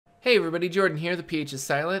Hey everybody, Jordan here, the PH is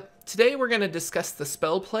silent. Today we're going to discuss the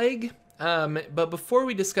Spellplague, but before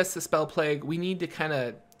we discuss the Spellplague, we need to kind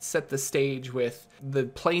of set the stage with the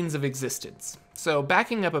planes of existence. So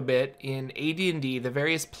backing up a bit, in AD&D, the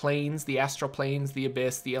various planes, the astral planes, the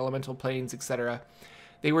abyss, the elemental planes, etc.,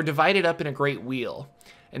 they were divided up in a great wheel,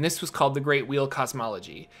 and this was called the Great Wheel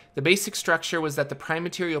Cosmology. The basic structure was that the prime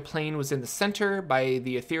material plane was in the center by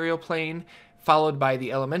the ethereal plane, followed by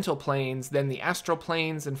the elemental planes, then the astral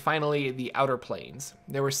planes, and finally the outer planes.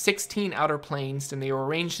 There were 16 outer planes, and they were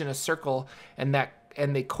arranged in a circle, and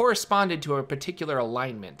they corresponded to a particular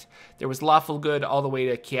alignment. There was lawful good all the way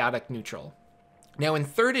to chaotic neutral. Now in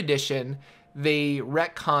 3rd edition, they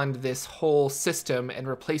retconned this whole system and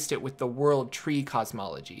replaced it with the world tree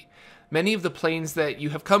cosmology. Many of the planes that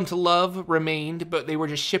you have come to love remained, but they were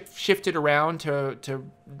just shifted around to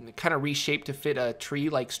kind of reshape to fit a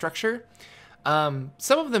tree-like structure.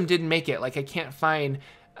 Some of them didn't make it, like I can't find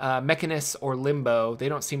Mechanus or Limbo. They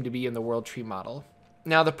don't seem to be in the world tree model.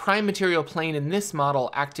 Now the prime material plane in this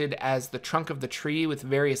model acted as the trunk of the tree with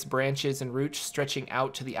various branches and roots stretching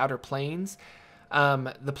out to the outer planes.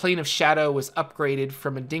 The plane of shadow was upgraded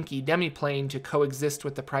from a dinky demiplane to coexist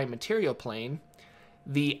with the prime material plane.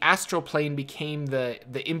 The astral plane became the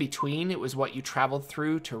in-between. It was what you traveled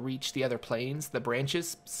through to reach the other planes, the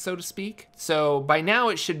branches, so to speak. So by now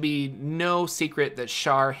it should be no secret that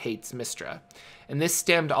Shar hates Mystra. And this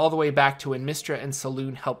stemmed all the way back to when Mystra and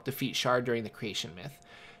Saloon helped defeat Shar during the creation myth.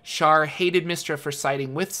 Shar hated Mystra for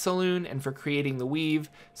siding with Saloon and for creating the weave,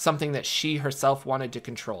 something that she herself wanted to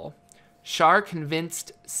control. Shar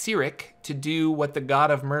convinced Cyric to do what the god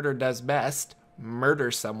of murder does best, murder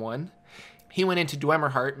someone. He went into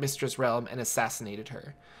Dwemerheart, Mystra's realm, and assassinated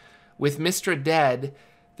her. With Mystra dead,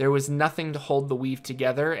 there was nothing to hold the weave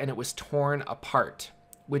together, and it was torn apart,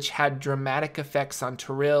 which had dramatic effects on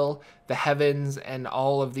Toril, the heavens, and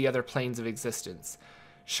all of the other planes of existence.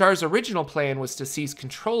 Shar's original plan was to seize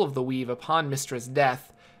control of the weave upon Mystra's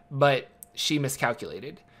death, but she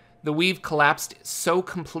miscalculated. The weave collapsed so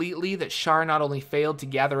completely that Shar not only failed to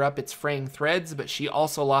gather up its fraying threads, but she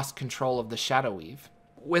also lost control of the shadow weave.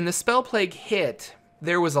 When the Spellplague hit,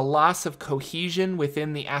 there was a loss of cohesion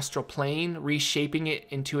within the astral plane, reshaping it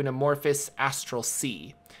into an amorphous astral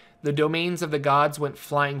sea. The domains of the gods went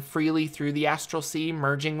flying freely through the astral sea,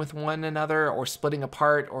 merging with one another, or splitting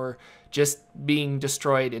apart, or just being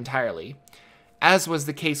destroyed entirely, as was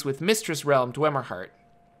the case with Mystra's realm, Dwemerheart.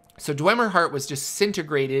 So Dwemerheart was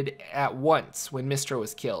disintegrated at once when Mystra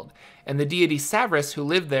was killed, and the deity Savras, who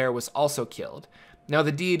lived there, was also killed. Now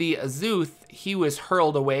the deity Azuth, he was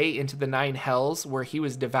hurled away into the 9 hells, where he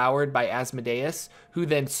was devoured by Asmodeus, who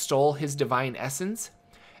then stole his divine essence.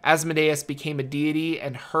 Asmodeus became a deity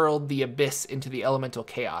and hurled the abyss into the elemental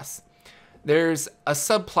chaos. There's a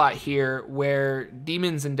subplot here where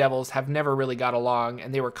demons and devils have never really got along,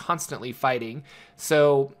 and they were constantly fighting.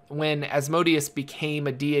 So when Asmodeus became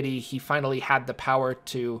a deity, he finally had the power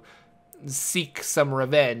to seek some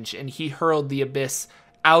revenge, and he hurled the abyss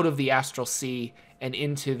out of the astral sea and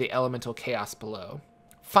into the elemental chaos below.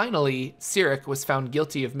 Finally, Cyric was found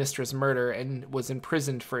guilty of Mystra's murder and was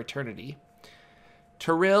imprisoned for eternity.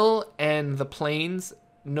 Toril and the planes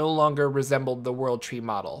no longer resembled the world tree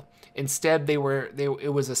model. Instead, it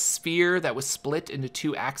was a sphere that was split into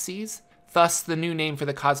 2 axes. Thus, the new name for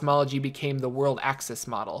the cosmology became the world axis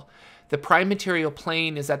model. The prime material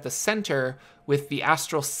plane is at the center, with the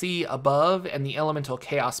astral sea above and the elemental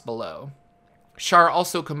chaos below. Shar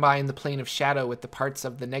also combined the plane of shadow with the parts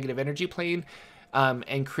of the negative energy plane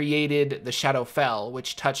and created the Shadowfell,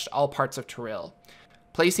 which touched all parts of Toril,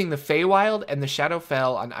 placing the Feywild and the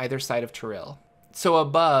Shadowfell on either side of Toril. So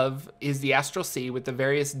above is the astral sea with the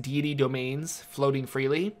various deity domains floating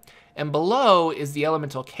freely, and below is the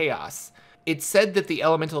elemental chaos. It's said that the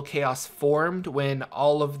elemental chaos formed when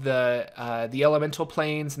all of the elemental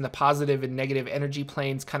planes and the positive and negative energy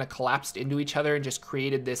planes kind of collapsed into each other and just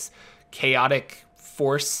created this chaotic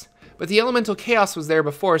force. But the elemental chaos was there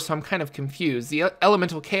before, so I'm kind of confused. The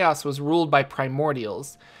elemental chaos was ruled by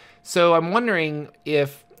primordials. So I'm wondering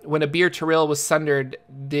if when Abir Toril was sundered,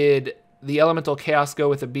 did the elemental chaos go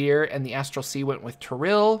with Abir and the astral sea went with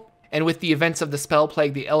Toril? And with the events of the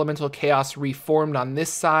Spellplague, the elemental chaos reformed on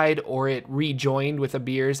this side, or it rejoined with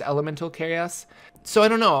Abir's elemental chaos? So I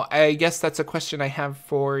don't know. I guess that's a question I have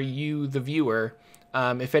for you, the viewer.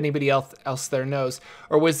 If anybody else there knows,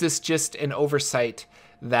 or was this just an oversight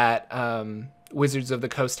that Wizards of the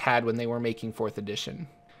Coast had when they were making 4th edition?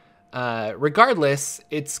 Regardless,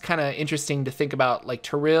 it's kind of interesting to think about, like,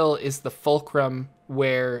 Toril is the fulcrum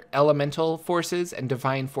where elemental forces and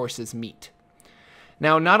divine forces meet.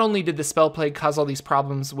 Now, not only did the Spellplague cause all these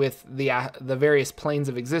problems with the various planes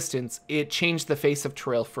of existence, it changed the face of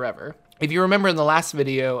Toril forever. If you remember in the last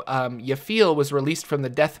video, Yafiel was released from the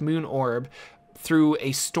Death Moon Orb through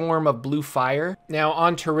a storm of blue fire. Now,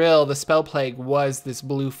 on Toril, the Spellplague was this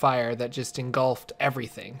blue fire that just engulfed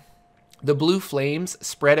everything. The blue flames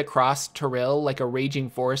spread across Toril like a raging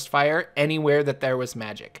forest fire anywhere that there was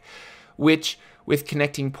magic, which, with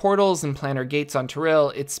connecting portals and planar gates on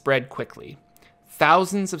Toril, it spread quickly.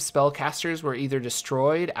 Thousands of spellcasters were either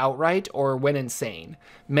destroyed outright or went insane.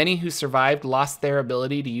 Many who survived lost their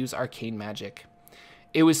ability to use arcane magic.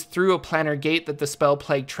 It was through a planar gate that the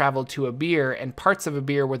Spellplague traveled to Abir, and parts of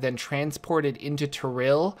Abir were then transported into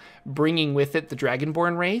Toril, bringing with it the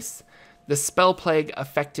Dragonborn race. The Spellplague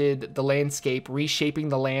affected the landscape, reshaping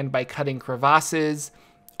the land by cutting crevasses.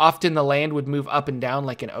 Often the land would move up and down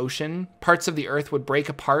like an ocean. Parts of the earth would break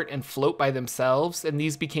apart and float by themselves, and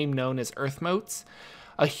these became known as earth moats.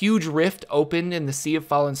 A huge rift opened in the Sea of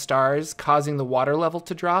Fallen Stars, causing the water level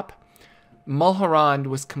to drop. Mulhorand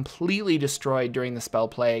was completely destroyed during the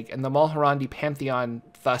Spellplague, and the Mulhorandi pantheon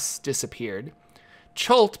thus disappeared.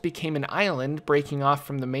 Chult became an island breaking off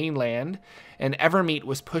from the mainland, and Evermeet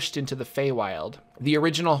was pushed into the Feywild. The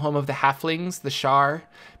original home of the halflings, the Shar,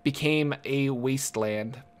 became a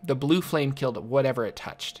wasteland. The blue flame killed whatever it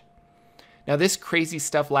touched. Now, this crazy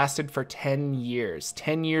stuff lasted for 10 years.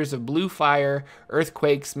 10 years of blue fire,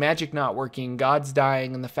 earthquakes, magic not working, gods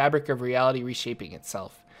dying, and the fabric of reality reshaping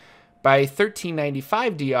itself. By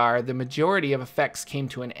 1395 DR, the majority of effects came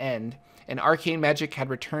to an end, and arcane magic had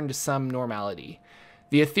returned to some normality.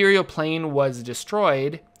 The ethereal plane was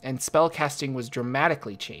destroyed, and spellcasting was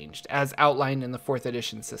dramatically changed, as outlined in the 4th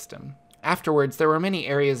edition system. Afterwards, there were many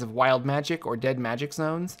areas of wild magic or dead magic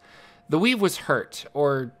zones. The weave was hurt,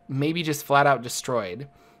 or maybe just flat out destroyed.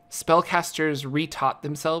 Spellcasters retaught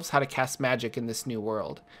themselves how to cast magic in this new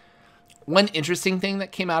world. One interesting thing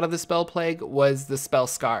that came out of the Spellplague was the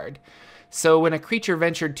spellscarred. So when a creature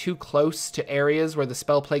ventured too close to areas where the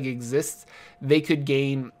Spellplague exists, they could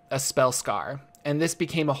gain a spellscar. And this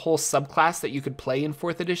became a whole subclass that you could play in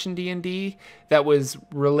 4th edition D&D that was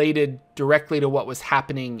related directly to what was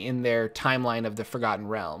happening in their timeline of the Forgotten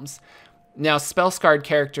Realms. Now, spell-scarred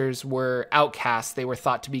characters were outcasts. They were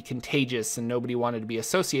thought to be contagious and nobody wanted to be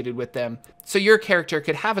associated with them. So your character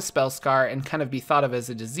could have a spell scar and kind of be thought of as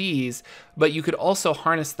a disease, but you could also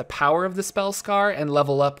harness the power of the spell scar and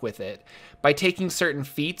level up with it. By taking certain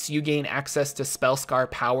feats, you gain access to spell scar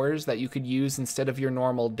powers that you could use instead of your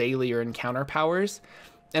normal daily or encounter powers.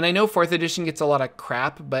 And I know 4th edition gets a lot of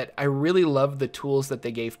crap, but I really love the tools that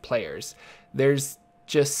they gave players. There's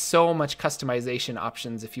just so much customization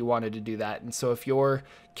options if you wanted to do that. And so if your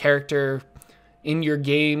character in your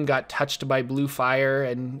game got touched by blue fire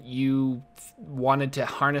and you wanted to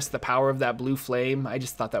harness the power of that blue flame, I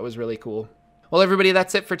just thought that was really cool. Well, everybody,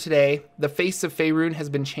 that's it for today. The face of Faerun has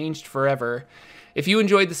been changed forever. If you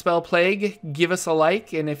enjoyed the Spellplague, give us a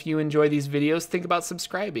like, and if you enjoy these videos, think about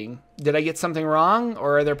subscribing. Did I get something wrong,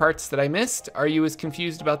 or are there parts that I missed? Are you as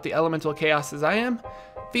confused about the elemental chaos as I am?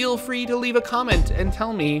 Feel free to leave a comment and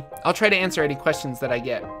tell me. I'll try to answer any questions that I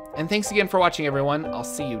get. And thanks again for watching, everyone. I'll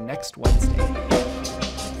see you next Wednesday.